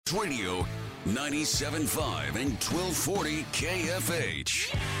Sports Radio, 97.5 and 1240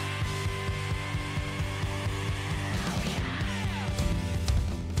 KFH.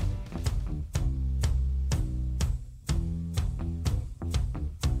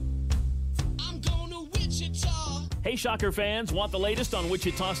 Hey, Shocker fans, want the latest on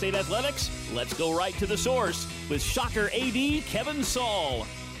Wichita State athletics? Let's go right to the source with Shocker AD Kevin Saul.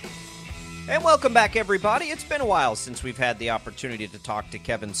 And welcome back, everybody. It's been a while since we've had the opportunity to talk to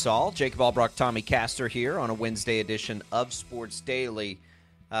Kevin Saul. Jacob Albrock, Tommy Castor here on a Wednesday edition of Sports Daily.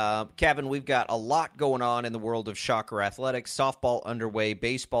 Kevin, we've got a lot going on in the world of Shocker athletics. Softball underway,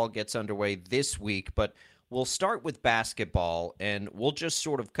 baseball gets underway this week, but we'll start with basketball, and we'll just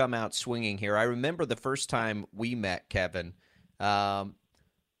sort of come out swinging here. I remember the first time we met, Kevin.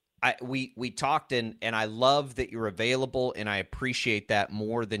 We talked, and I love that you're available, and I appreciate that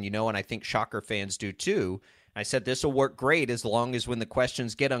more than you know, and I think Shocker fans do too. I said this will work great as long as when the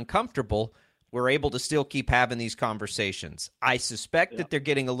questions get uncomfortable, we're able to still keep having these conversations. I suspect that they're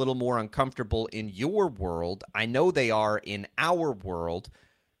getting a little more uncomfortable in your world. I know they are in our world.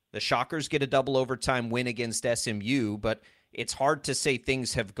 The Shockers get a double overtime win against SMU, but it's hard to say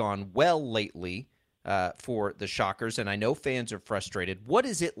things have gone well lately for the Shockers, and I know fans are frustrated. What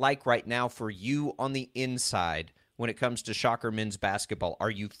is it like right now for you on the inside when it comes to Shocker men's basketball? Are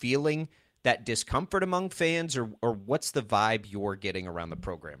you feeling that discomfort among fans, or what's the vibe you're getting around the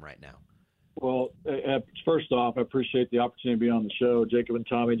program right now? Well, first off, I appreciate the opportunity to be on the show. Jacob and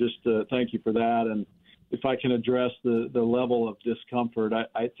Tommy, just thank you for that. And if I can address the level of discomfort,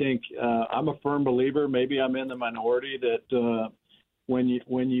 I think I'm a firm believer, maybe I'm in the minority, that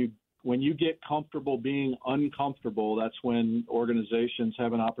when you get comfortable being uncomfortable, that's when organizations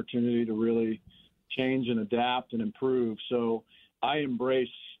have an opportunity to really change and adapt and improve. So I embrace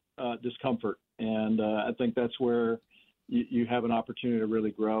discomfort, and I think that's where you have an opportunity to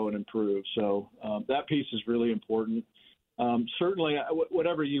really grow and improve. So that piece is really important. Certainly,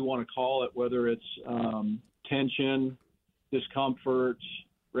 whatever you want to call it, whether it's tension, discomfort,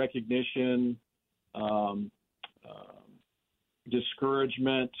 recognition,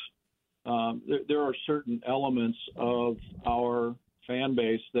 discouragement, there are certain elements of our fan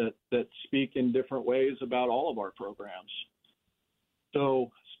base that speak in different ways about all of our programs.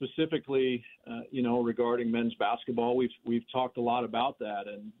 So specifically, regarding men's basketball, we've talked a lot about that,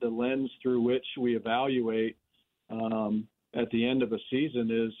 and the lens through which we evaluate at the end of a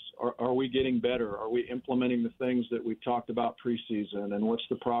season is, are we getting better? Are we implementing the things that we've talked about preseason, and what's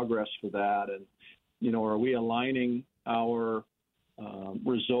the progress for that? And, are we aligning our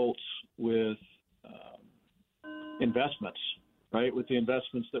results with investments, right? With the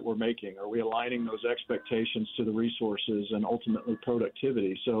investments that we're making? Are we aligning those expectations to the resources and ultimately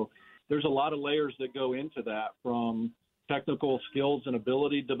productivity? So there's a lot of layers that go into that, from technical skills and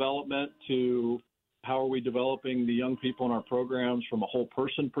ability development to how are we developing the young people in our programs from a whole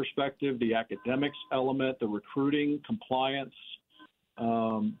person perspective, the academics element, the recruiting, compliance,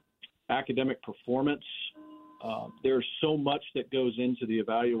 academic performance. There's so much that goes into the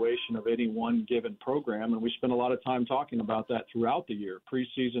evaluation of any one given program, and we spend a lot of time talking about that throughout the year,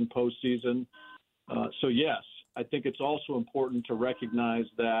 preseason, postseason. So yes, I think it's also important to recognize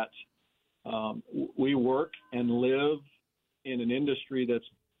that we work and live in an industry that's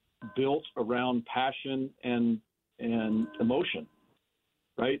built around passion and emotion,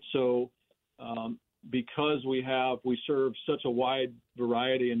 right? So because we serve such a wide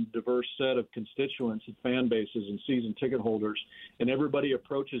variety and diverse set of constituents and fan bases and season ticket holders, and everybody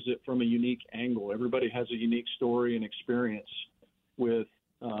approaches it from a unique angle. Everybody has a unique story and experience with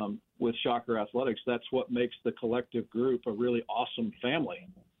Shocker Athletics. That's what makes the collective group a really awesome family.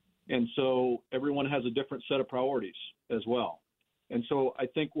 And so everyone has a different set of priorities as well. And so I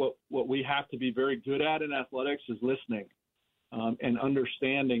think what we have to be very good at in athletics is listening and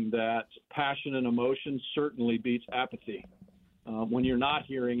understanding that passion and emotion certainly beats apathy. When you're not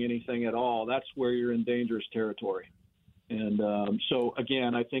hearing anything at all, that's where you're in dangerous territory. And so,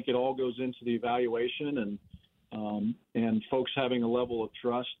 again, I think it all goes into the evaluation and folks having a level of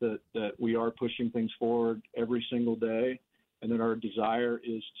trust that we are pushing things forward every single day, and that our desire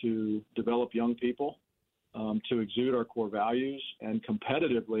is to develop young people, to exude our core values, and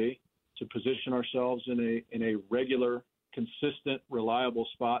competitively to position ourselves in a regular, consistent, reliable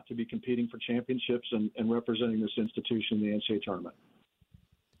spot to be competing for championships and representing this institution in the NCAA tournament.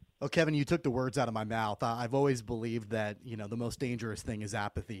 Oh, Kevin, you took the words out of my mouth. I've always believed that, the most dangerous thing is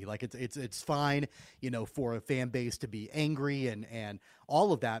apathy. Like it's fine, for a fan base to be angry and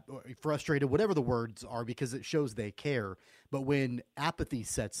all of that, frustrated, whatever the words are, because it shows they care. But when apathy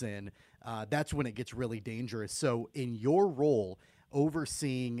sets in, that's when it gets really dangerous. So in your role,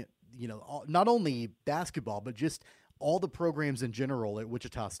 overseeing, not only basketball, but just all the programs in general at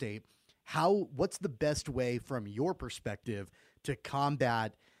Wichita State. What's the best way from your perspective to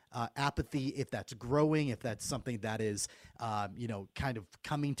combat apathy, if that's growing, if that's something that is, kind of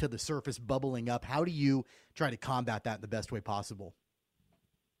coming to the surface, bubbling up? How do you try to combat that in the best way possible?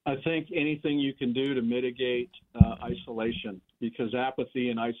 I think anything you can do to mitigate isolation, because apathy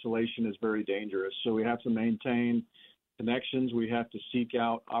and isolation is very dangerous. So we have to maintain connections. We have to seek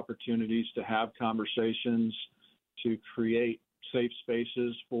out opportunities to have conversations, to create safe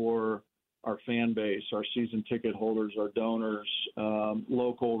spaces for our fan base, our season ticket holders, our donors,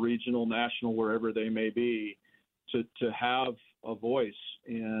 local, regional, national, wherever they may be, to have a voice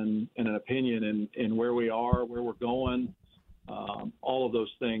and an opinion in where we are, where we're going. All of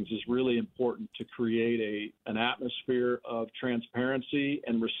those things is really important to create an atmosphere of transparency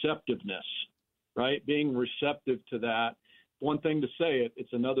and receptiveness, right? Being receptive to that. One thing to say it,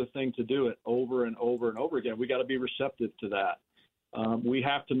 it's another thing to do it over and over and over again. We got to be receptive to that. We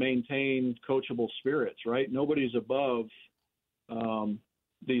have to maintain coachable spirits, right? Nobody's above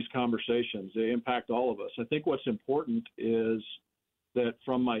these conversations. They impact all of us. I think what's important is that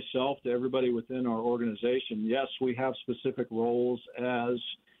from myself to everybody within our organization, yes, we have specific roles as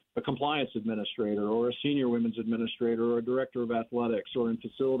a compliance administrator or a senior women's administrator or a director of athletics or in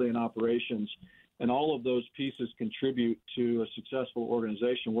facility and operations, and all of those pieces contribute to a successful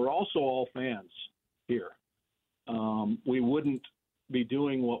organization. We're also all fans here. We wouldn't be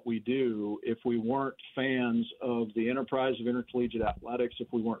doing what we do if we weren't fans of the enterprise of intercollegiate athletics, if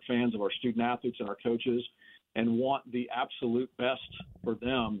we weren't fans of our student athletes and our coaches, and want the absolute best for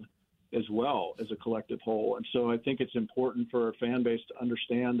them as well as a collective whole. And so I think it's important for our fan base to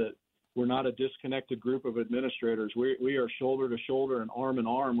understand that we're not a disconnected group of administrators. We are shoulder to shoulder and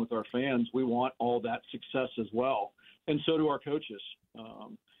arm with our fans. We want all that success as well. And so do our coaches.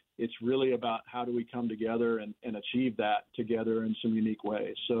 It's really about how do we come together and achieve that together in some unique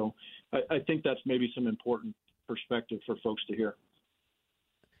ways. So I think that's maybe some important perspective for folks to hear.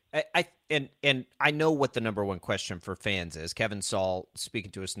 And I know what the number one question for fans is. Kevin Saul speaking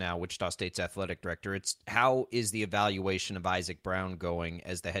to us now, Wichita State's athletic director. It's how is the evaluation of Isaac Brown going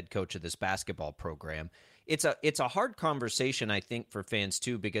as the head coach of this basketball program? It's a hard conversation, I think, for fans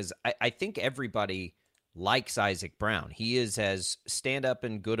too, because I think everybody likes Isaac Brown. He is as stand-up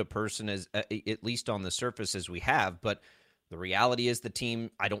and good a person as at least on the surface as we have. But the reality is the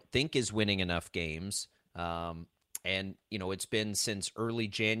team, I don't think, is winning enough games. And, it's been since early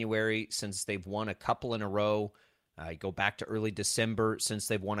January since they've won a couple in a row. Go back to early December since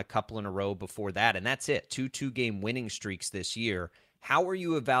they've won a couple in a row before that. And that's it. 2-game winning streaks this year. How are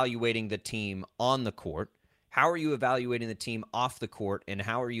you evaluating the team on the court? How are you evaluating the team off the court? And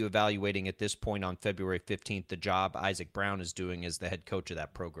how are you evaluating at this point on February 15th the job Isaac Brown is doing as the head coach of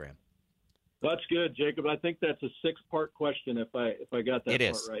that program? That's good, Jacob. I think that's a 6-part question if I got that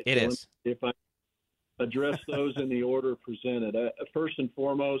part right. It is. If I address those in the order presented. First and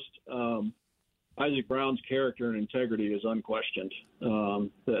foremost, Isaac Brown's character and integrity is unquestioned.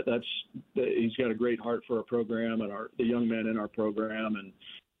 He's got a great heart for our program and the young men in our program,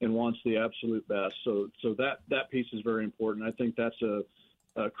 and wants the absolute best. So that piece is very important. I think that's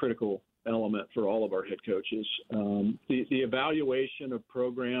a critical element for all of our head coaches. The evaluation of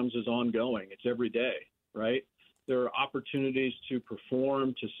programs is ongoing. It's every day, right? There are opportunities to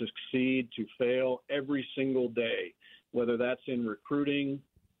perform, to succeed, to fail every single day, whether that's in recruiting,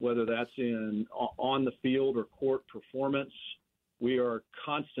 whether that's in on the field or court performance. We are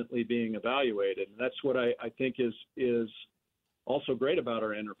constantly being evaluated. And that's what I think is also great about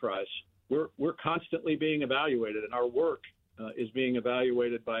our enterprise. We're constantly being evaluated, and our work is being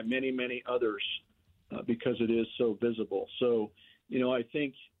evaluated by many, many others because it is so visible. So, I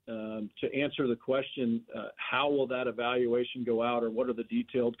think to answer the question, how will that evaluation go out, or what are the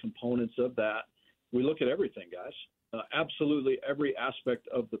detailed components of that? We look at everything, guys. Absolutely every aspect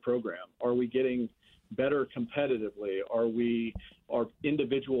of the program. Are we getting better competitively? Are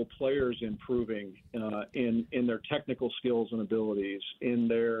individual players improving in their technical skills and abilities, in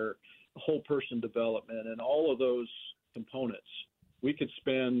their whole person development, and all of those components? We could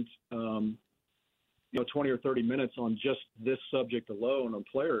spend 20 or 30 minutes on just this subject alone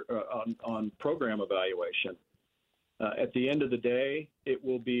on program evaluation. At the end of the day, it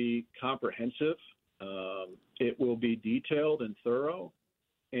will be comprehensive. It will be detailed and thorough,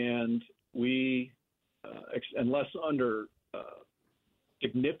 and we, unless under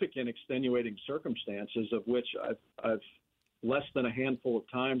significant extenuating circumstances, of which I've less than a handful of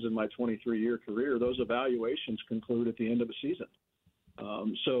times in my 23-year career, those evaluations conclude at the end of a season.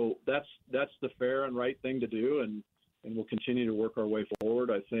 So that's the fair and right thing to do, and and we'll continue to work our way forward.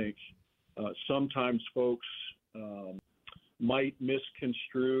 I think sometimes folks might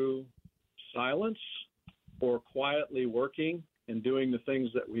misconstrue silence or quietly working and doing the things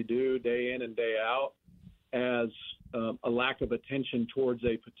that we do day in and day out as a lack of attention towards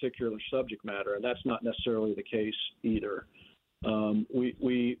a particular subject matter, and that's not necessarily the case either.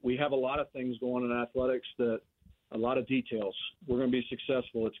 We have a lot of things going in athletics, that a lot of details. We're going to be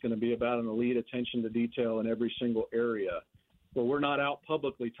successful. It's going to be about an elite attention to detail in every single area. But we're not out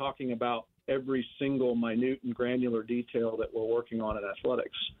publicly talking about every single minute and granular detail that we're working on in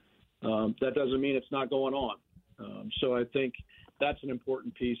athletics. That doesn't mean it's not going on. So I think that's an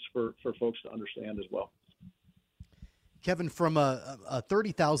important piece for folks to understand as well. Kevin, from a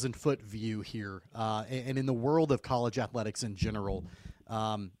 30,000-foot view here, and in the world of college athletics in general,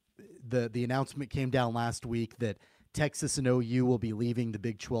 the announcement came down last week that Texas and OU will be leaving the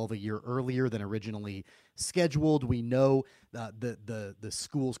Big 12 a year earlier than originally scheduled. We know the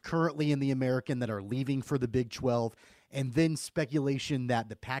schools currently in the American that are leaving for the Big 12, and then speculation that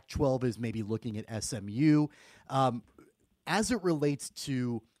the Pac-12 is maybe looking at SMU. As it relates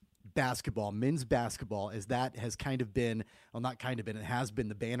to basketball, men's basketball, as that has kind of been, well, not kind of been, it has been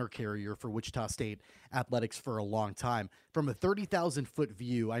the banner carrier for Wichita State athletics for a long time. From a 30,000-foot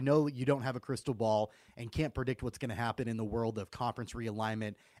view, I know you don't have a crystal ball and can't predict what's going to happen in the world of conference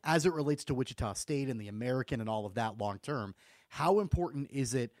realignment as it relates to Wichita State and the American and all of that long term. How important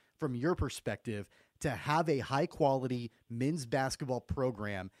is it from your perspective to have a high-quality men's basketball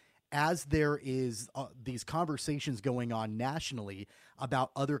program as there is these conversations going on nationally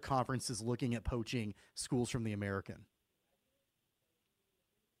about other conferences looking at poaching schools from the American?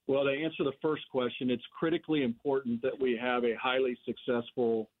 Well, to answer the first question, it's critically important that we have a highly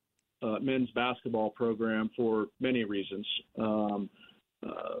successful men's basketball program for many reasons. From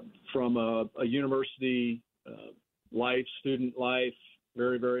a university life, student life,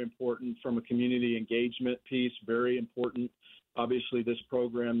 very, very important. From a community engagement piece, very important. Obviously, this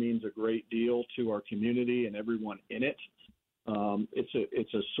program means a great deal to our community and everyone in it.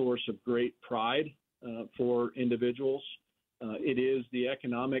 It's a source of great pride for individuals. It is the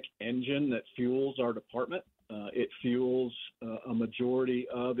economic engine that fuels our department. It fuels a majority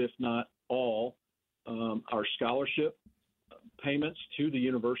of, if not all, our scholarship payments to the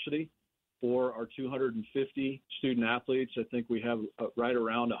university. For our 250 student athletes, I think we have right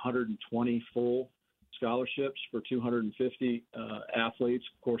around 120 full scholarships for 250 athletes.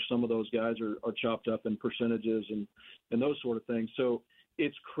 Of course, some of those guys are chopped up in percentages and those sort of things. So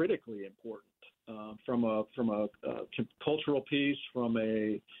it's critically important from a cultural piece, from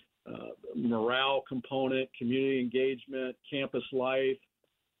a morale component, community engagement, campus life.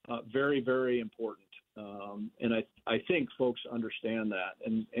 Very, very important. And I think folks understand that.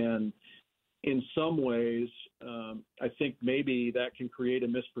 And in some ways, I think maybe that can create a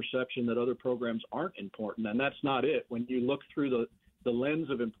misperception that other programs aren't important, and that's not it. When you look through the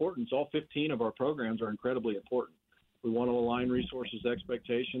lens of importance, all 15 of our programs are incredibly important. We want to align resources,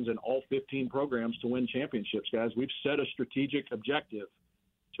 expectations, and all 15 programs to win championships, guys. We've set a strategic objective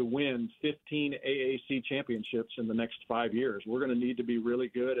to win 15 AAC championships in the next 5 years. We're going to need to be really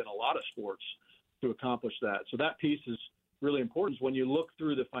good in a lot of sports to accomplish that. So that piece is really important. When you look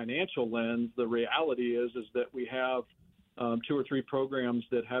through the financial lens, the reality is that we have 2 or 3 programs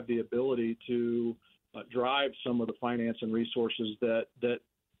that have the ability to drive some of the finance and resources that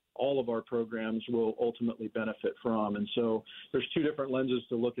all of our programs will ultimately benefit from. And so there's 2 different lenses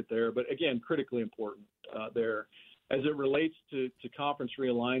to look at there, but again, critically important there. As it relates to conference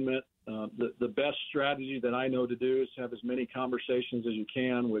realignment, the best strategy that I know to do is have as many conversations as you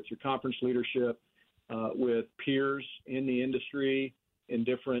can with your conference leadership, with peers in the industry, in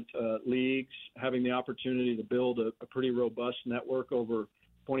different leagues, having the opportunity to build a pretty robust network over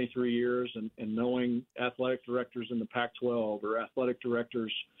 23 years and knowing athletic directors in the Pac-12 or athletic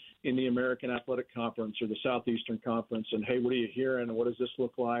directors in the American Athletic Conference or the Southeastern Conference, and, hey, what are you hearing and what does this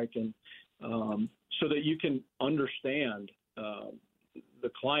look like? And so that you can understand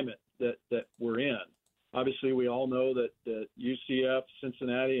the climate that we're in. Obviously, we all know that UCF,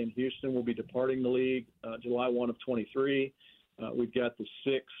 Cincinnati, and Houston will be departing the league July 1 of 23. We've got the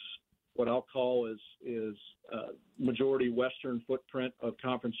 6, what I'll call is majority Western footprint of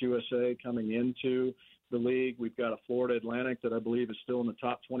Conference USA coming into the league. We've got a Florida Atlantic that I believe is still in the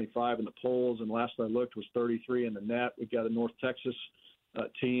top 25 in the polls, and last I looked was 33 in the net. We've got a North Texas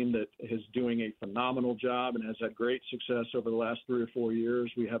team that is doing a phenomenal job and has had great success over the last 3 or 4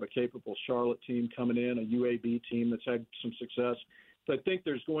 years. We have a capable Charlotte team coming in, a UAB team that's had some success. So I think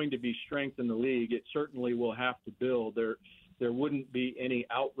there's going to be strength in the league. It certainly will have to build. There wouldn't be any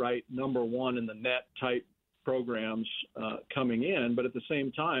outright number one in the net type programs coming in, but at the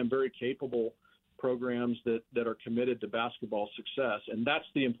same time, very capable programs that are committed to basketball success. And that's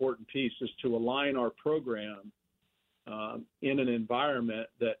the important piece, is to align our program in an environment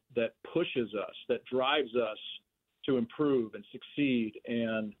that pushes us, that drives us to improve and succeed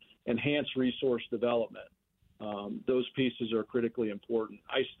and enhance resource development. Those pieces are critically important.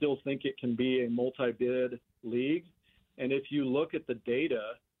 I still think it can be a multi-bid league. And if you look at the data,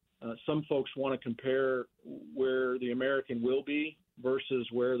 some folks want to compare where the American will be versus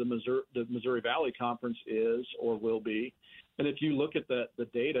where the Missouri Valley Conference is or will be. And if you look at the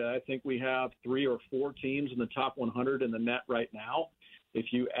data, I think we have 3 or 4 teams in the top 100 in the net right now. If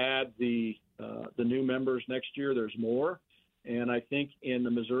you add the new members next year, there's more. And I think in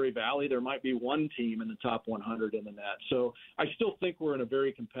the Missouri Valley, there might be 1 team in the top 100 in the net. So I still think we're in a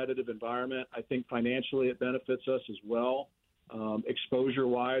very competitive environment. I think financially it benefits us as well.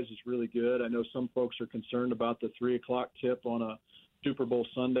 Exposure-wise, it's really good. I know some folks are concerned about the 3 o'clock tip on a Super Bowl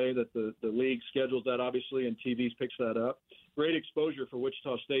Sunday that the league schedules that, obviously, and TVs picks that up. Great exposure for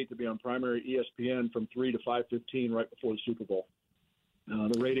Wichita State to be on primary ESPN from 3 to 5:15 right before the Super Bowl.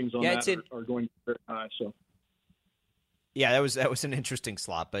 The ratings on that are going very high. So. Yeah, that was an interesting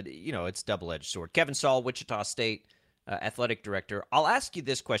slot, but, it's double-edged sword. Kevin Saul, Wichita State athletic director. I'll ask you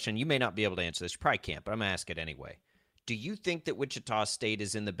this question. You may not be able to answer this. You probably can't, but I'm going to ask it anyway. Do you think that Wichita State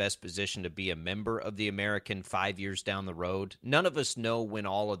is in the best position to be a member of the American 5 years down the road? None of us know when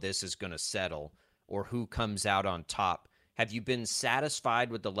all of this is going to settle or who comes out on top. Have you been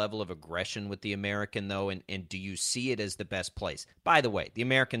satisfied with the level of aggression with the American, though, and do you see it as the best place? By the way, the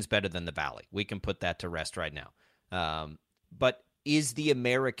American's better than the Valley. We can put that to rest right now. But is the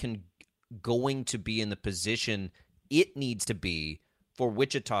American going to be in the position it needs to be for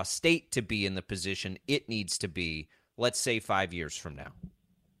Wichita State to be in the position it needs to be, let's say 5 years from now?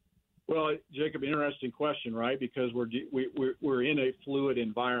 Well, Jacob, interesting question, right? Because we're in a fluid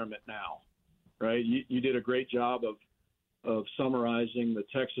environment now, right? You did a great job of summarizing the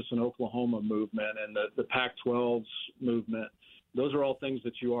Texas and Oklahoma movement and the Pac-12's movement. Those are all things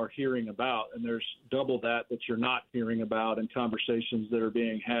that you are hearing about, and there's double that you're not hearing about in conversations that are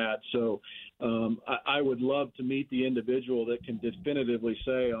being had. So I would love to meet the individual that can definitively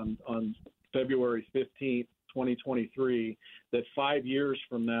say on February 15th, 2023, that 5 years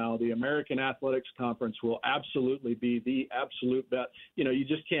from now, the American Athletics Conference will absolutely be the absolute best.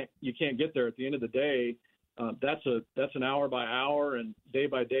 You can't get there. At the end of the day, that's an hour by hour and day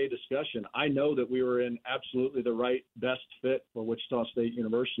by day discussion. I know that we were in absolutely the right best fit for Wichita State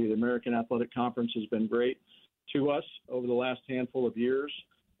University. The American Athletic Conference has been great to us over the last handful of years.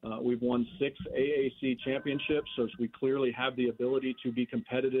 We've won 6 AAC championships, so we clearly have the ability to be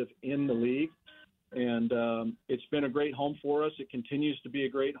competitive in the league. And it's been a great home for us. It continues to be a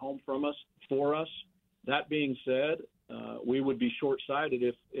great home for us. That being said, we would be short-sighted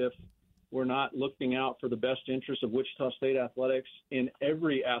if we're not looking out for the best interest of Wichita State athletics in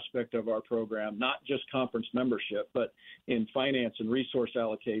every aspect of our program, not just conference membership, but in finance and resource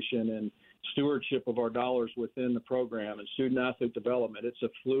allocation and stewardship of our dollars within the program and student-athlete development. It's a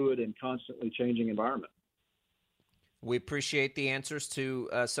fluid and constantly changing environment. We appreciate the answers to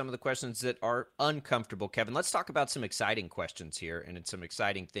some of the questions that are uncomfortable, Kevin. Let's talk about some exciting questions here and some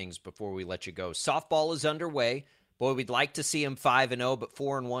exciting things before we let you go. Softball is underway. Boy, we'd like to see them 5-0, but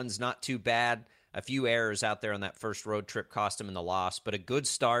 4-1's not too bad. A few errors out there on that first road trip cost them in the loss, but a good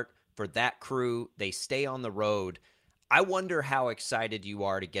start for that crew. They stay on the road. I wonder how excited you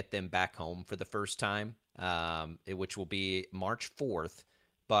are to get them back home for the first time, which will be March 4th.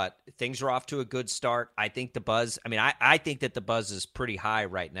 But things are off to a good start. I think the buzz, I think that the buzz is pretty high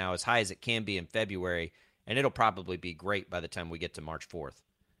right now, as high as it can be in February, and it'll probably be great by the time we get to March 4th.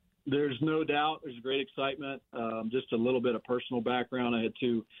 There's no doubt. There's great excitement. Just a little bit of personal background. I had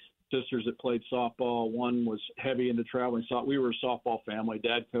 2 sisters that played softball. One was heavy into traveling. We were a softball family.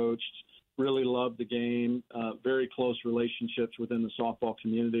 Dad coached, really loved the game, very close relationships within the softball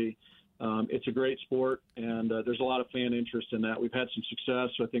community. It's a great sport, and there's a lot of fan interest in that. We've had some success,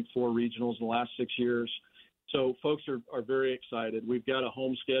 I think 4 regionals in the last 6 years. So folks are very excited. We've got a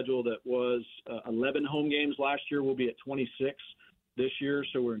home schedule that was 11 home games last year. We'll be at 26 this year,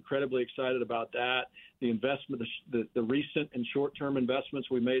 so we're incredibly excited about that. The investment, the recent and short-term investments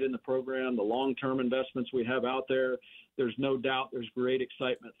we made in the program, the long-term investments we have out there, there's no doubt there's great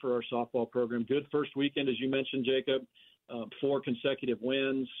excitement for our softball program. Good first weekend, as you mentioned, Jacob. 4 consecutive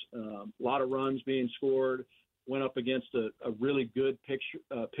wins, a lot of runs being scored. Went up against a really good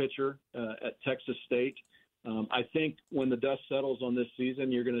pitcher at Texas State. I think when the dust settles on this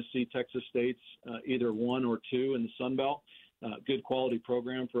season, you're going to see Texas State's either 1 or 2 in the Sun Belt. good quality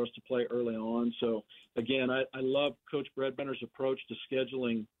program for us to play early on. So, again, I love Coach Bredbender's approach to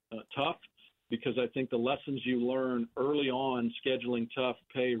scheduling tough, because I think the lessons you learn early on scheduling tough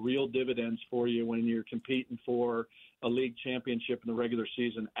pay real dividends for you when you're competing for a league championship in the regular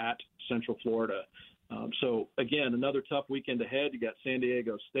season at Central Florida. So, again, another tough weekend ahead. You got San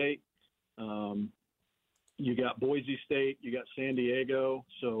Diego State. You got Boise State. You got San Diego.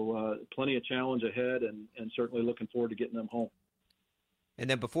 So plenty of challenge ahead, and certainly looking forward to getting them home. And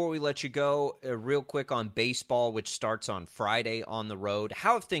then before we let you go, real quick on baseball, which starts on Friday on the road.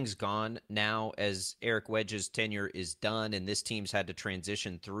 How have things gone now as Eric Wedge's tenure is done and this team's had to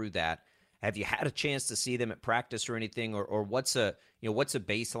transition through that? Have you had a chance to see them at practice or anything, or what's a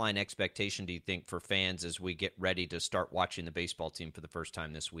baseline expectation, do you think, for fans as we get ready to start watching the baseball team for the first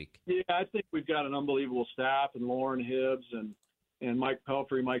time this week? Yeah, I think we've got an unbelievable staff, and Lauren Hibbs and Mike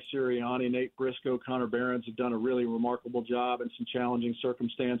Pelfrey, Mike Sirianni, Nate Briscoe, Connor Behrens have done a really remarkable job in some challenging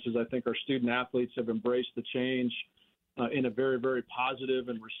circumstances. I think our student athletes have embraced the change in a very, very positive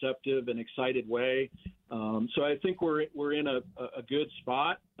and receptive and excited way. So I think we're in a good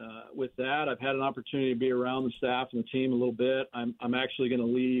spot with that. I've had an opportunity to be around the staff and the team a little bit. I'm actually going to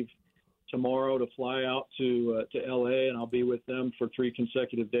leave tomorrow to fly out to LA, and I'll be with them for 3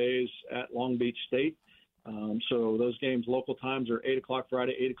 consecutive days at Long Beach State. So those games, local times, are 8 o'clock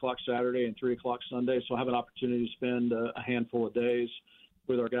Friday, 8 o'clock Saturday, and 3 o'clock Sunday. So I have an opportunity to spend a handful of days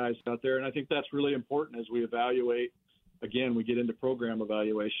with our guys out there. And I think that's really important as we evaluate. Again, we get into program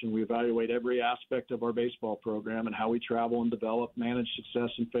evaluation. We evaluate every aspect of our baseball program and how we travel and develop, manage success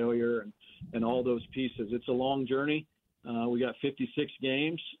and failure, and all those pieces. It's a long journey. We got 56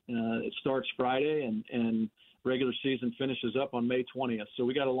 games. It starts Friday, and regular season finishes up on May 20th. So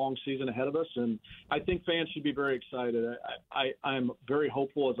we got a long season ahead of us, and I think fans should be very excited. I'm very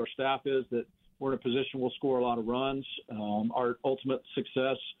hopeful, as our staff is, that we're in a position we'll score a lot of runs. Our ultimate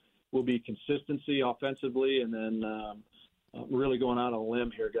success will be consistency offensively, and then really going out on a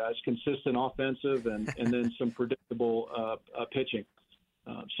limb here, guys, consistent offensive and then some predictable pitching.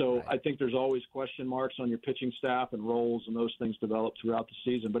 So I think there's always question marks on your pitching staff and roles, and those things develop throughout the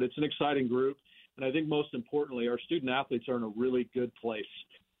season. But it's an exciting group. And I think most importantly, our student athletes are in a really good place,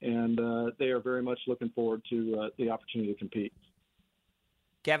 and they are very much looking forward to the opportunity to compete.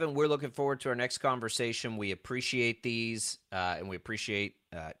 Kevin, we're looking forward to our next conversation. We appreciate these, and we appreciate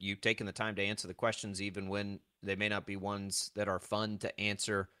you taking the time to answer the questions, even when they may not be ones that are fun to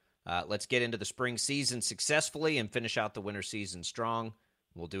answer. Let's get into the spring season successfully and finish out the winter season strong.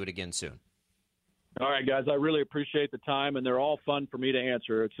 We'll do it again soon. All right, guys, I really appreciate the time, and they're all fun for me to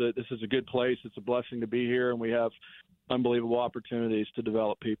answer. This is a good place. It's a blessing to be here, and we have unbelievable opportunities to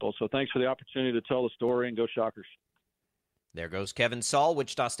develop people. So thanks for the opportunity to tell the story, and go Shockers. There goes Kevin Saul,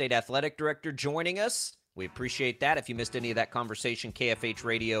 Wichita State Athletic Director, joining us. We appreciate that. If you missed any of that conversation,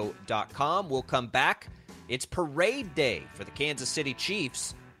 KFHradio.com. We'll come back. It's parade day for the Kansas City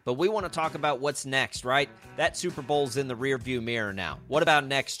Chiefs, but we want to talk about what's next, right? That Super Bowl's in the rearview mirror now. What about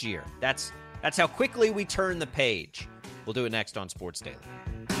next year? That's how quickly we turn the page. We'll do it next on Sports Daily.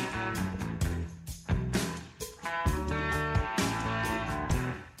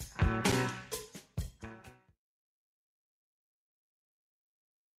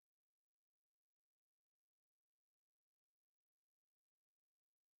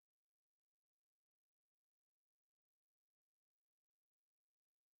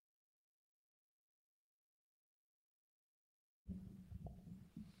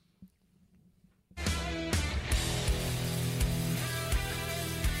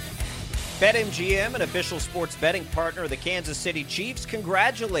 BetMGM, an official sports betting partner of the Kansas City Chiefs,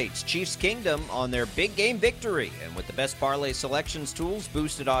 congratulates Chiefs Kingdom on their big game victory. And with the best parlay selections tools,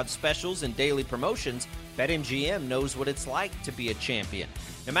 boosted odds specials, and daily promotions, BetMGM knows what it's like to be a champion.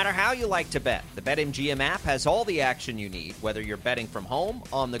 No matter how you like to bet, the BetMGM app has all the action you need, whether you're betting from home,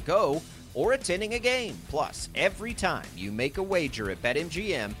 on the go, or attending a game. Plus, every time you make a wager at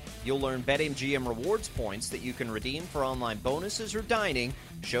BetMGM, you'll earn BetMGM rewards points that you can redeem for online bonuses or dining,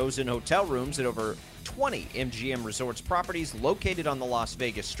 shows and hotel rooms at over 20 MGM Resorts properties located on the Las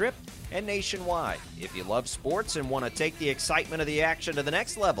Vegas Strip and nationwide. If you love sports and want to take the excitement of the action to the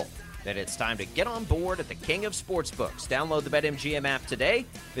next level, then it's time to get on board at the King of Sportsbooks. Download the BetMGM app today.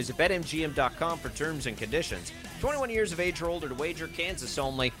 Visit BetMGM.com for terms and conditions. 21 years of age or older to wager, Kansas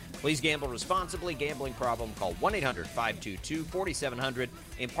only. Please gamble responsibly. Gambling problem, call 1-800-522-4700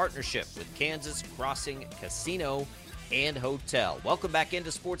 in partnership with Kansas Crossing Casino and Hotel. Welcome back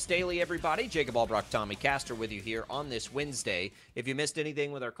into Sports Daily, everybody. Jacob Albrock, Tommy Castor with you here on this Wednesday. If you missed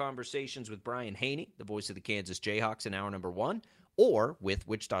anything with our conversations with Brian Haney, the voice of the Kansas Jayhawks in hour number 1, or with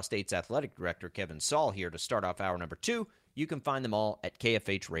Wichita State's athletic director Kevin Saul here to start off hour number 2, you can find them all at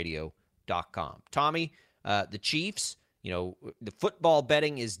kfhradio.com. Tommy, the Chiefs, the football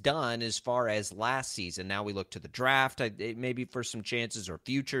betting is done as far as last season. Now we look to the draft, maybe for some chances or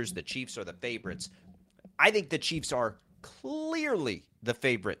futures. The Chiefs are the favorites. I think the Chiefs are clearly the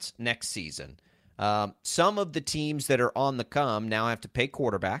favorites next season. Some of the teams that are on the come now have to pay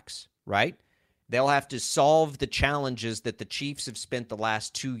quarterbacks, right? They'll have to solve the challenges that the Chiefs have spent the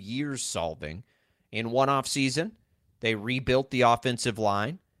last 2 years solving. In one offseason, they rebuilt the offensive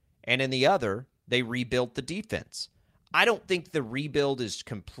line, and in the other, they rebuilt the defense. I don't think the rebuild is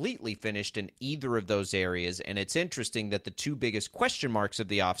completely finished in either of those areas, and it's interesting that the two biggest question marks of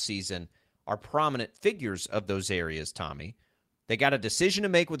the offseason are prominent figures of those areas, Tommy. They got a decision to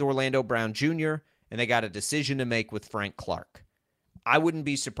make with Orlando Brown Jr., and they got a decision to make with Frank Clark. I wouldn't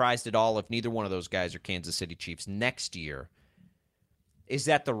be surprised at all if neither one of those guys are Kansas City Chiefs next year. Is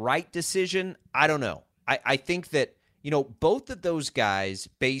that the right decision? I don't know. I think that, both of those guys,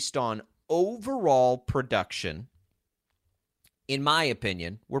 based on overall production, in my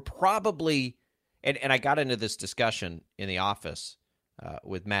opinion, were probably, and I got into this discussion in the office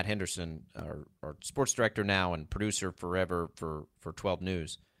with Matt Henderson, our sports director now and producer forever for 12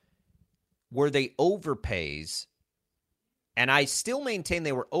 News. Were they overpays? And I still maintain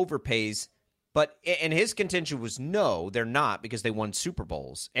they were overpays, and his contention was no, they're not, because they won Super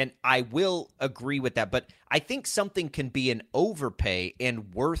Bowls. And I will agree with that. But I think something can be an overpay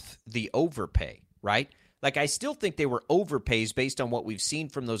and worth the overpay, right? Like, I still think they were overpays based on what we've seen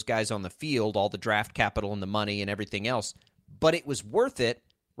from those guys on the field, all the draft capital and the money and everything else. But it was worth it,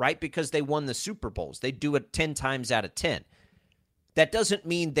 right, because they won the Super Bowls. They do it 10 times out of 10. That doesn't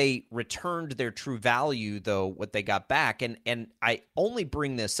mean they returned their true value, though, what they got back. And I only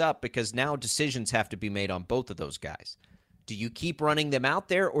bring this up because now decisions have to be made on both of those guys. Do you keep running them out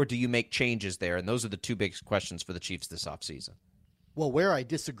there, or do you make changes there? And those are the two big questions for the Chiefs this offseason. Well, where I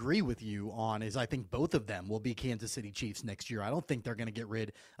disagree with you on is I think both of them will be Kansas City Chiefs next year. I don't think they're going to get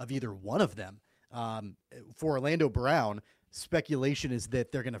rid of either one of them. For Orlando Brown, speculation is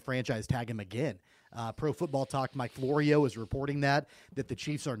that they're going to franchise tag him again. Pro Football Talk, Mike Florio is reporting that the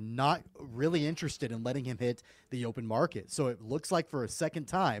Chiefs are not really interested in letting him hit the open market. So it looks like for a second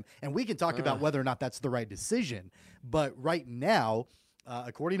time, and we can talk about whether or not that's the right decision. But right now,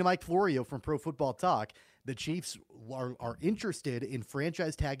 according to Mike Florio from Pro Football Talk, the Chiefs are interested in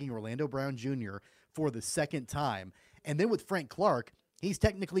franchise tagging Orlando Brown Jr. for the second time. And then with Frank Clark, he's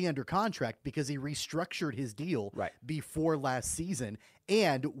technically under contract because he restructured his deal before last season.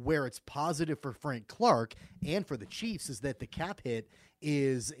 And where it's positive for Frank Clark and for the Chiefs is that the cap hit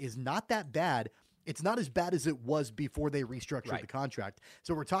is not that bad. It's not as bad as it was before they restructured the contract.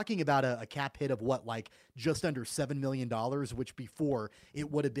 So we're talking about a cap hit of just under $7 million, which before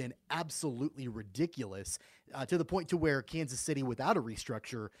it would have been absolutely ridiculous, to the point to where Kansas City, without a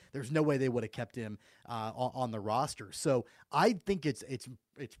restructure, there's no way they would have kept him on the roster. So I think it's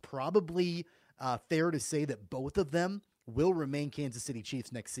probably fair to say that both of them will remain Kansas City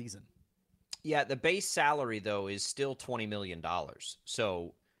Chiefs next season. Yeah, the base salary, though, is still $20 million.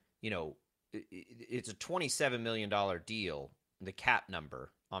 So, it's a $27 million deal, the cap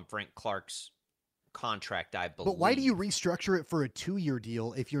number on Frank Clark's contract, I believe. But why do you restructure it for a 2-year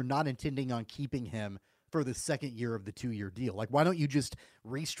deal if you're not intending on keeping him for the second year of the 2-year deal? Like, why don't you just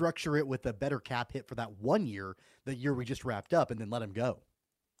restructure it with a better cap hit for that 1 year, the year we just wrapped up, and then let him go?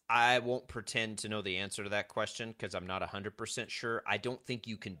 I won't pretend to know the answer to that question because I'm not 100% sure. I don't think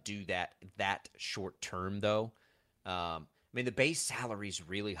you can do that short term, though. The base salary is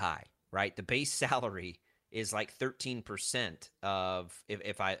really high, right? The base salary is like 13% of,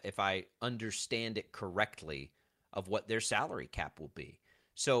 if I understand it correctly, of what their salary cap will be.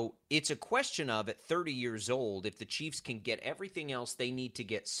 So it's a question of, at 30 years old, if the Chiefs can get everything else they need to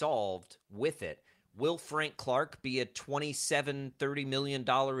get solved with it, will Frank Clark be a $27, $30 million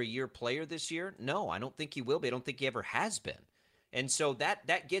a year player this year? No, I don't think he will be. I don't think he ever has been. And so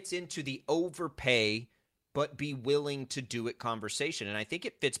that gets into the overpay but be willing to do it conversation. And I think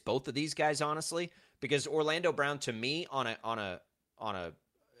it fits both of these guys, honestly, because Orlando Brown, to me, on a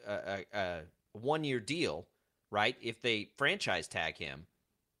 1-year deal, right? If they franchise tag him,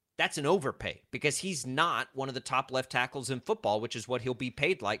 that's an overpay because he's not one of the top left tackles in football, which is what he'll be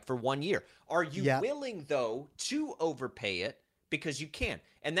paid like for 1 year. Are you willing, though, to overpay it? Because you can.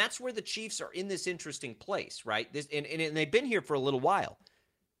 And that's where the Chiefs are in this interesting place, right? And they've been here for a little while.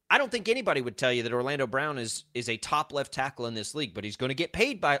 I don't think anybody would tell you that Orlando Brown is a top left tackle in this league, but he's going to get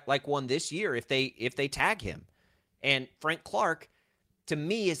paid by like one this year if they tag him. And Frank Clark, to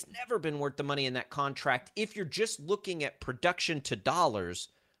me, has never been worth the money in that contract if you're just looking at production to dollars.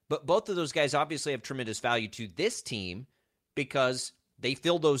 But both of those guys obviously have tremendous value to this team because they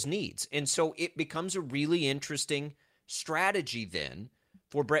fill those needs. And so it becomes a really interesting strategy then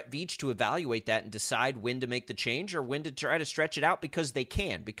for Brett Veach to evaluate that and decide when to make the change or when to try to stretch it out because they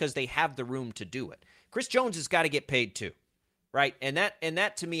can, because they have the room to do it. Chris Jones has got to get paid too, right? And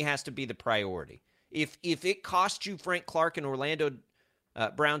that to me has to be the priority. If it costs you Frank Clark and Orlando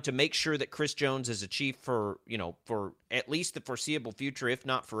Brown to make sure that Chris Jones is a Chief for at least the foreseeable future, if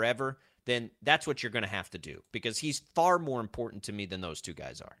not forever, then that's what you're going to have to do because he's far more important to me than those two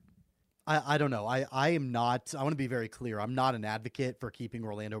guys are. I don't know. I am not. I want to be very clear. I'm not an advocate for keeping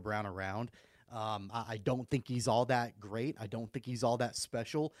Orlando Brown around. I don't think he's all that great. I don't think he's all that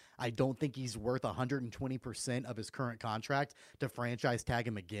special. I don't think he's worth 120% of his current contract to franchise tag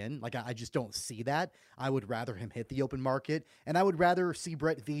him again. Like, I just don't see that. I would rather him hit the open market, and I would rather see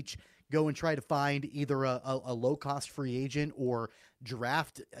Brett Veach go and try to find either a low-cost free agent or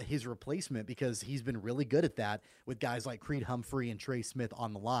draft his replacement because he's been really good at that with guys like Creed Humphrey and Trey Smith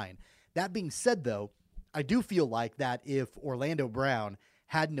on the line. That being said, though, I do feel like that if Orlando Brown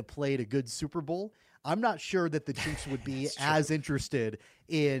hadn't have played a good Super Bowl, I'm not sure that the Chiefs would be as interested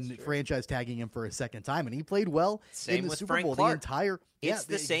in franchise tagging him for a second time. And he played well in the Super Bowl. Clark. It's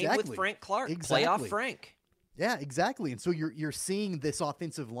the same with Frank Clark. Playoff Frank. Yeah, exactly. And so you're seeing this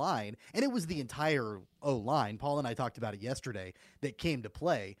offensive line, and it was the entire O-line. Paul and I talked about it yesterday that came to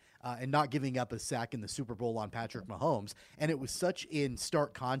play, and not giving up a sack in the Super Bowl on Patrick Mahomes. And it was such in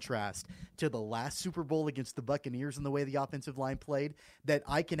stark contrast to the last Super Bowl against the Buccaneers and the way the offensive line played that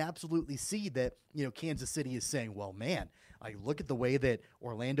I can absolutely see that, Kansas City is saying, well, man, I look at the way that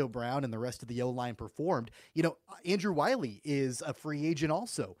Orlando Brown and the rest of the O-line performed. Andrew Wiley is a free agent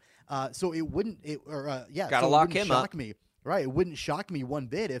also. So it wouldn't, gotta lock him up. Me. Right. It wouldn't shock me one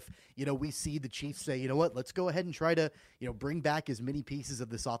bit if, we see the Chiefs say, you know what, let's go ahead and try to, bring back as many pieces of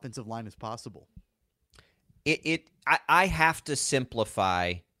this offensive line as possible. I have to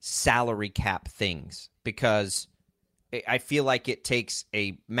simplify salary cap things because I feel like it takes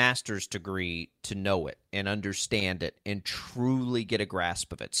a master's degree to know it and understand it and truly get a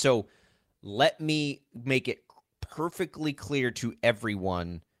grasp of it. So let me make it perfectly clear to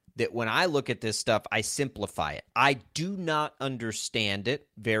everyone that when I look at this stuff, I simplify it. I do not understand it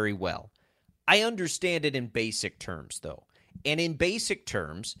very well. I understand it in basic terms, though. And in basic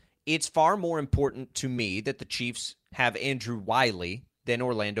terms, it's far more important to me that the Chiefs have Andrew Wiley than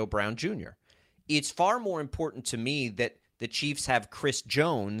Orlando Brown Jr. It's far more important to me that the Chiefs have Chris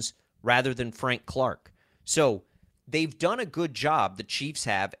Jones rather than Frank Clark. So they've done a good job, the Chiefs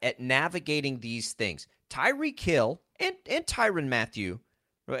have, at navigating these things. Tyreek Hill and Tyrann Mathieu,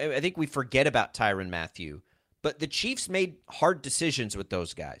 I think we forget about Tyrann Mathieu, but the Chiefs made hard decisions with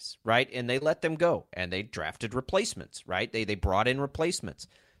those guys, right? And they let them go, and they drafted replacements, right? They brought in replacements.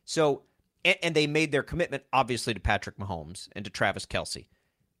 So, and they made their commitment, obviously, to Patrick Mahomes and to Travis Kelce.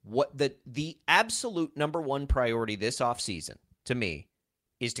 What the absolute number one priority this offseason, to me,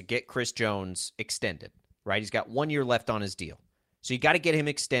 is to get Chris Jones extended, right? He's got 1 year left on his deal. So you got to get him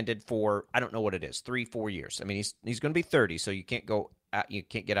extended for, I don't know what it is, 3-4 years. I mean, he's going to be 30, so you can't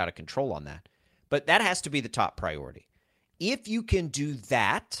get out of control on that. But that has to be the top priority. If you can do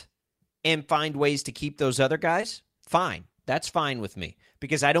that and find ways to keep those other guys, fine. That's fine with me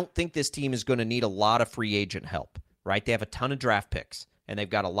because I don't think this team is going to need a lot of free agent help, right? They have a ton of draft picks, and they've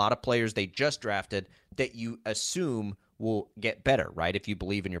got a lot of players they just drafted that you assume will get better, right, if you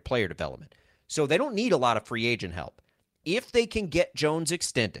believe in your player development. So they don't need a lot of free agent help. If they can get Jones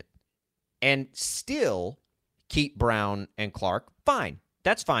extended and still keep Brown and Clark, fine.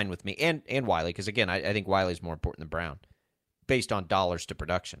 That's fine with me. And Wiley, because, again, I think Wiley's more important than Brown based on dollars to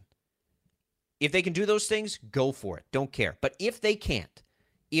production. If they can do those things, go for it. Don't care. But if they can't,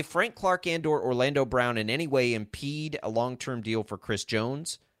 if Frank Clark and or Orlando Brown in any way impede a long-term deal for Chris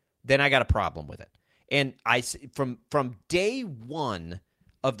Jones, then I got a problem with it. And from day one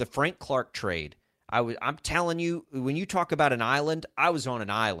of the Frank Clark trade, I'm telling you, when you talk about an island, I was on an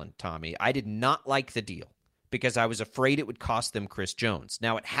island, Tommy. I did not like the deal because I was afraid it would cost them Chris Jones.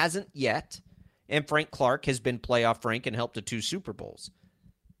 Now, it hasn't yet, and Frank Clark has been playoff Frank and helped to 2 Super Bowls.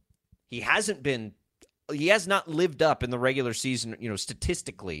 He has not lived up in the regular season,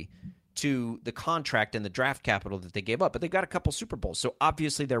 statistically, to the contract and the draft capital that they gave up, but they've got a couple Super Bowls, so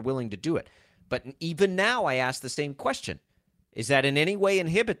obviously they're willing to do it. But even now, I ask the same question. Is that in any way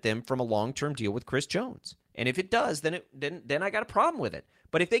inhibit them from a long-term deal with Chris Jones? And if it does, then I got a problem with it.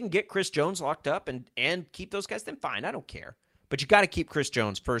 But if they can get Chris Jones locked up and keep those guys, then fine. I don't care. But you got to keep Chris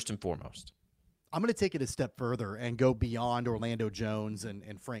Jones first and foremost. I'm going to take it a step further and go beyond Orlando Jones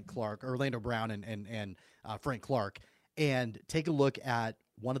and Frank Clark, Orlando Brown and Frank Clark, and take a look at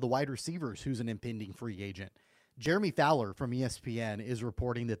one of the wide receivers who's an impending free agent. Jeremy Fowler from ESPN is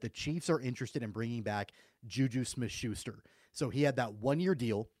reporting that the Chiefs are interested in bringing back Juju Smith-Schuster. So he had that one-year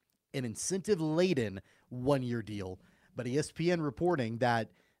deal, an incentive-laden one-year deal, but ESPN reporting that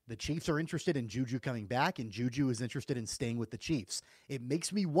the Chiefs are interested in Juju coming back, and Juju is interested in staying with the Chiefs. It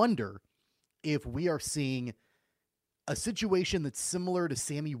makes me wonder if we are seeing a situation that's similar to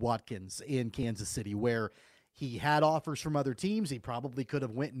Sammy Watkins in Kansas City, where he had offers from other teams. He probably could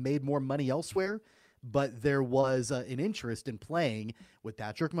have went and made more money elsewhere, but there was an interest in playing with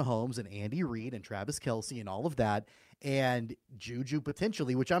Patrick Mahomes and Andy Reid and Travis Kelce and all of that, and Juju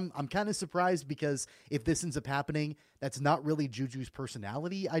potentially, which I'm kind of surprised, because if this ends up happening, that's not really Juju's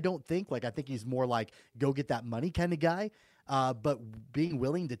personality, I don't think. Like, I think he's more like go get that money kind of guy, but being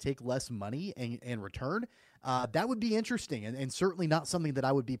willing to take less money and return, that would be interesting, and certainly not something that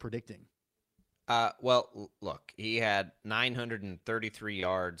I would be predicting. Well, look, he had 933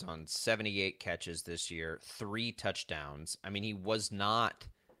 yards on 78 catches this year, 3 touchdowns. I mean, he was not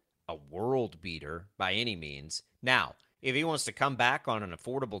a world beater by any means. Now, if he wants to come back on an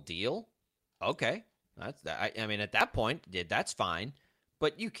affordable deal, okay. I mean, at that point, that's fine.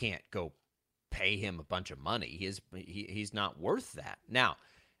 But you can't go pay him a bunch of money. He's not worth that. Now,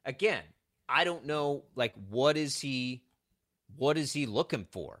 again, I don't know, like, what is he looking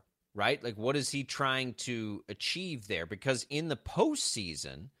for? Right? Like, what is he trying to achieve there? Because in the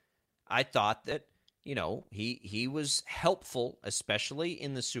postseason, I thought that, you know, he was helpful, especially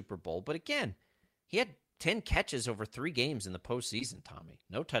in the Super Bowl. But again, he had 10 catches over 3 games in the postseason, Tommy.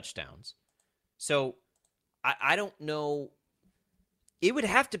 No touchdowns. So I don't know. It would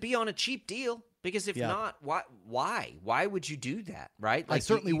have to be on a cheap deal, because if not, why? Why would you do that, right? Like, I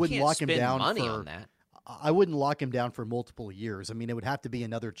certainly you wouldn't can't lock him spend down money for on that. I wouldn't lock him down for multiple years. I mean, it would have to be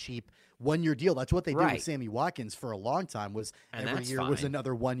another cheap one-year deal. That's what they did with Sammy Watkins for a long time, was every year was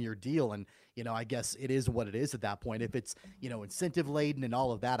another one-year deal. And, you know, I guess it is what it is at that point. If it's, you know, incentive-laden and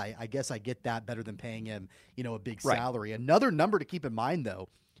all of that, I guess I get that better than paying him, you know, a big salary. Another number to keep in mind, though,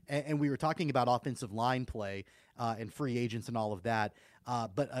 and we were talking about offensive line play and free agents and all of that,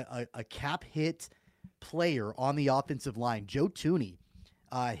 but a cap hit player on the offensive line, Joe Thuney,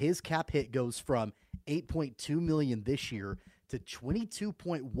 his cap hit goes from $8.2 million this year to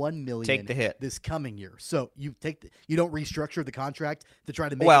 $22.1 million. Take the hit this coming year. So you don't restructure the contract to try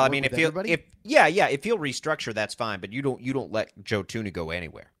to make. Well, it I mean, if you'll restructure, that's fine, but you don't let Joe Thuney go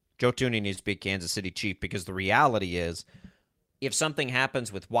anywhere. Joe Thuney needs to be Kansas City Chief, because the reality is, if something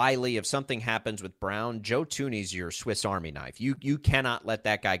happens with Wiley, if something happens with Brown, Joe Thuney's your Swiss Army knife. You cannot let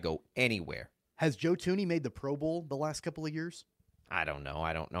that guy go anywhere. Has Joe Thuney made the Pro Bowl the last couple of years? I don't know.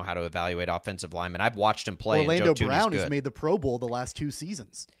 I don't know how to evaluate offensive linemen. I've watched him play. Orlando and Joe Brown has made the Pro Bowl the last 2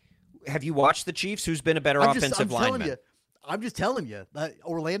 seasons. Have you watched the Chiefs? Who's been a better offensive lineman? I'm just telling you that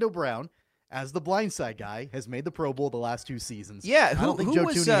Orlando Brown, as the blindside guy, has made the Pro Bowl the last 2 seasons. Yeah, I don't think Joe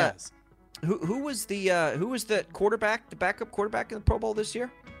Thuney has. Who was the quarterback, the backup quarterback in the Pro Bowl this year?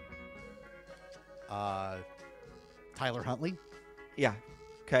 Tyler Huntley. Yeah.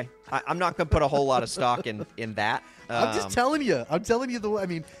 Okay. I'm not going to put a whole lot of stock in that. I'm just telling you. I'm telling you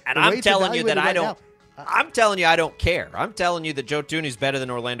I'm telling you that I don't. I'm telling you I don't care. I'm telling you that Joe Thuney's better than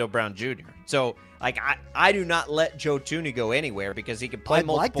Orlando Brown Jr. So, like, I do not let Joe Thuney go anywhere, because he can play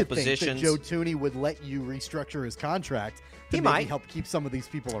multiple positions. I'd like to think that Joe Thuney would let you restructure his contract to he maybe might help keep some of these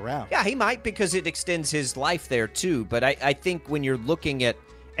people around. Yeah, he might, because it extends his life there too. But I think when you're looking at,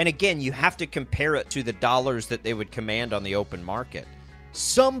 and again, you have to compare it to the dollars that they would command on the open market.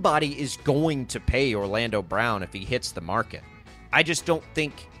 Somebody is going to pay Orlando Brown if he hits the market. I just don't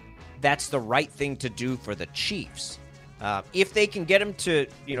think that's the right thing to do for the Chiefs. If they can get him to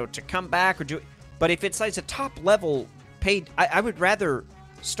come back or do it, but if it's like a top level paid, I would rather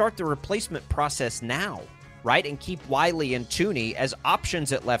start the replacement process now, right? And keep Wiley and Thuney as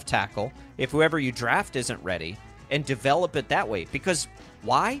options at left tackle if whoever you draft isn't ready, and develop it that way. Because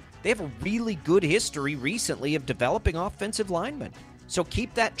why? They have a really good history recently of developing offensive linemen. So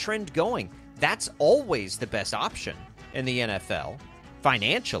keep that trend going. That's always the best option in the NFL,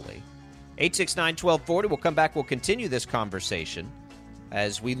 financially. 869-1240. We'll come back. We'll continue this conversation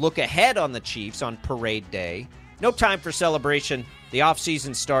as we look ahead on the Chiefs on parade day. No time for celebration. The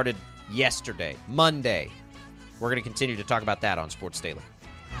offseason started yesterday, Monday. We're going to continue to talk about that on Sports Daily.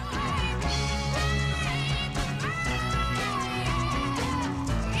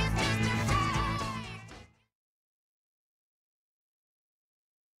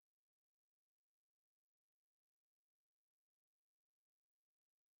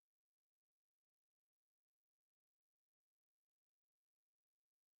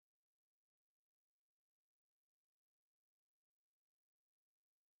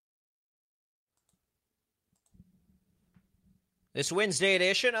 This Wednesday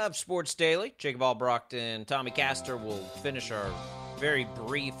edition of Sports Daily, Jacob Albrocht and Tommy Castor will finish our very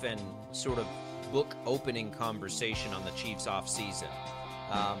brief and sort of book-opening conversation on the Chiefs offseason.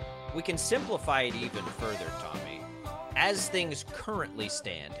 We can simplify it even further, Tommy. As things currently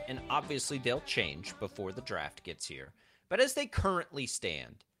stand, and obviously they'll change before the draft gets here, but as they currently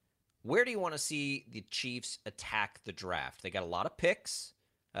stand, where do you want to see the Chiefs attack the draft? They got a lot of picks,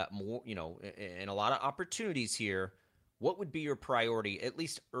 and a lot of opportunities here. What would be your priority, at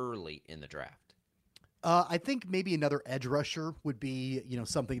least early in the draft? I think maybe another edge rusher would be,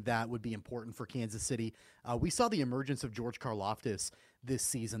 something that would be important for Kansas City. We saw the emergence of George Karlaftis this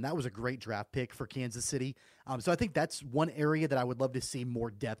season. That was a great draft pick for Kansas City. So I think that's one area that I would love to see more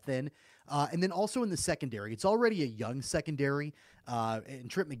depth in. And then also in the secondary, it's already a young secondary. And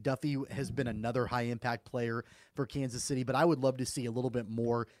Trent McDuffie has been another high-impact player for Kansas City, but I would love to see a little bit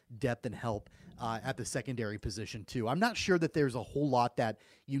more depth and help at the secondary position too. I'm not sure that there's a whole lot that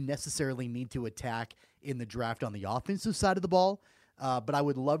you necessarily need to attack in the draft on the offensive side of the ball, but I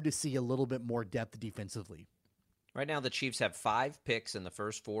would love to see a little bit more depth defensively. Right now, the Chiefs have 5 picks in the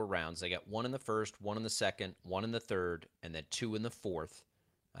first 4 rounds. They got 1 in the first, 1 in the second, 1 in the third, and then 2 in the fourth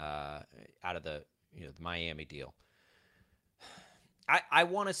out of the Miami deal. I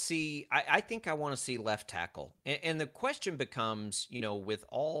want to see. I think I want to see left tackle, and the question becomes, with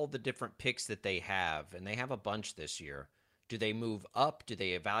all the different picks that they have, and they have a bunch this year. Do they move up? Do they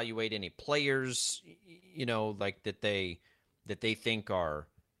evaluate any players, like that they think are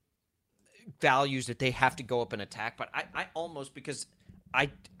values that they have to go up and attack? But I almost, because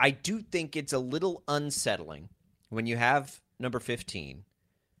I do think it's a little unsettling when you have number 15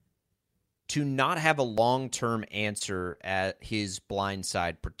 to not have a long-term answer at his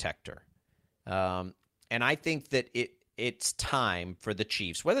blindside protector. And I think that it's time for the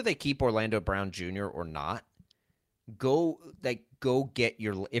Chiefs, whether they keep Orlando Brown Jr. or not, go get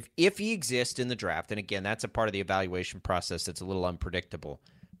your – if he exists in the draft, and again, that's a part of the evaluation process that's a little unpredictable,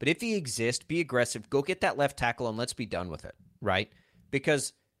 but if he exists, be aggressive, go get that left tackle, and let's be done with it, right?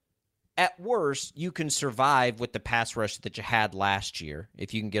 Because – at worst, you can survive with the pass rush that you had last year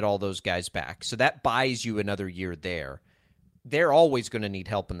if you can get all those guys back. So that buys you another year there. They're always going to need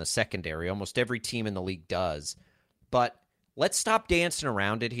help in the secondary. Almost every team in the league does. But let's stop dancing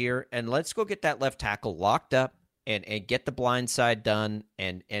around it here, and let's go get that left tackle locked up and get the blind side done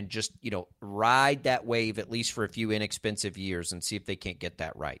and just, ride that wave at least for a few inexpensive years and see if they can't get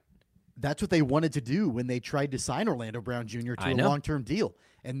that right. That's what they wanted to do when they tried to sign Orlando Brown Jr. to a long-term deal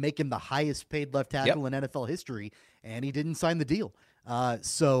and make him the highest-paid left tackle in NFL history, and he didn't sign the deal. I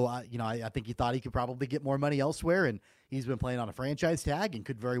think he thought he could probably get more money elsewhere, and he's been playing on a franchise tag and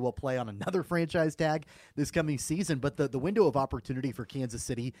could very well play on another franchise tag this coming season. But the window of opportunity for Kansas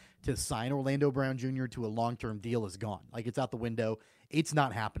City to sign Orlando Brown Jr. to a long-term deal is gone. Like, it's out the window. It's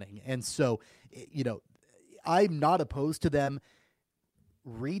not happening. And so, I'm not opposed to them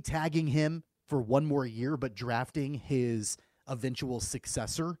re-tagging him for one more year, but drafting his eventual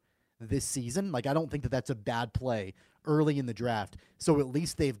successor this season. Like, I don't think that that's a bad play early in the draft. So at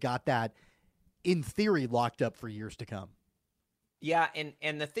least they've got that, in theory, locked up for years to come. Yeah,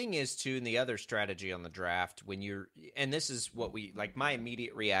 and the thing is, too, and the other strategy on the draft, and this is what my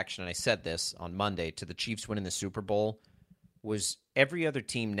immediate reaction, and I said this on Monday, to the Chiefs winning the Super Bowl, was every other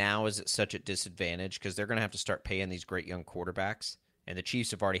team now is at such a disadvantage because they're going to have to start paying these great young quarterbacks. And the Chiefs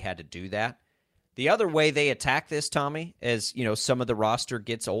have already had to do that. The other way they attack this, Tommy, as some of the roster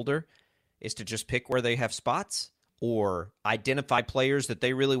gets older, is to just pick where they have spots or identify players that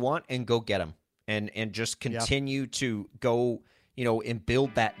they really want and go get them, and just continue to go, and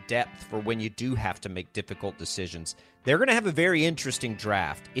build that depth for when you do have to make difficult decisions. They're going to have a very interesting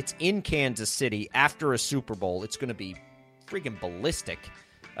draft. It's in Kansas City after a Super Bowl. It's going to be freaking ballistic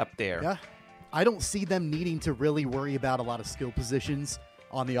up there. Yeah. I don't see them needing to really worry about a lot of skill positions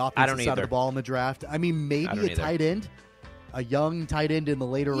on the offensive side of the ball in the draft. I mean, maybe a tight end, a young tight end in the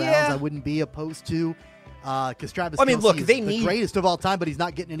later rounds I wouldn't be opposed to. Because Travis Kelce is the greatest of all time, but he's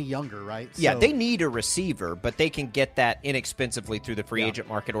not getting any younger, right? Yeah, they need a receiver, but they can get that inexpensively through the free agent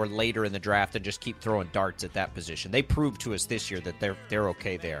market or later in the draft and just keep throwing darts at that position. They proved to us this year that they're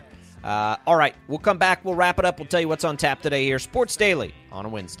okay there. All right, we'll come back. We'll wrap it up. We'll tell you what's on tap today here. Sports Daily on a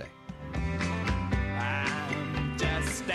Wednesday.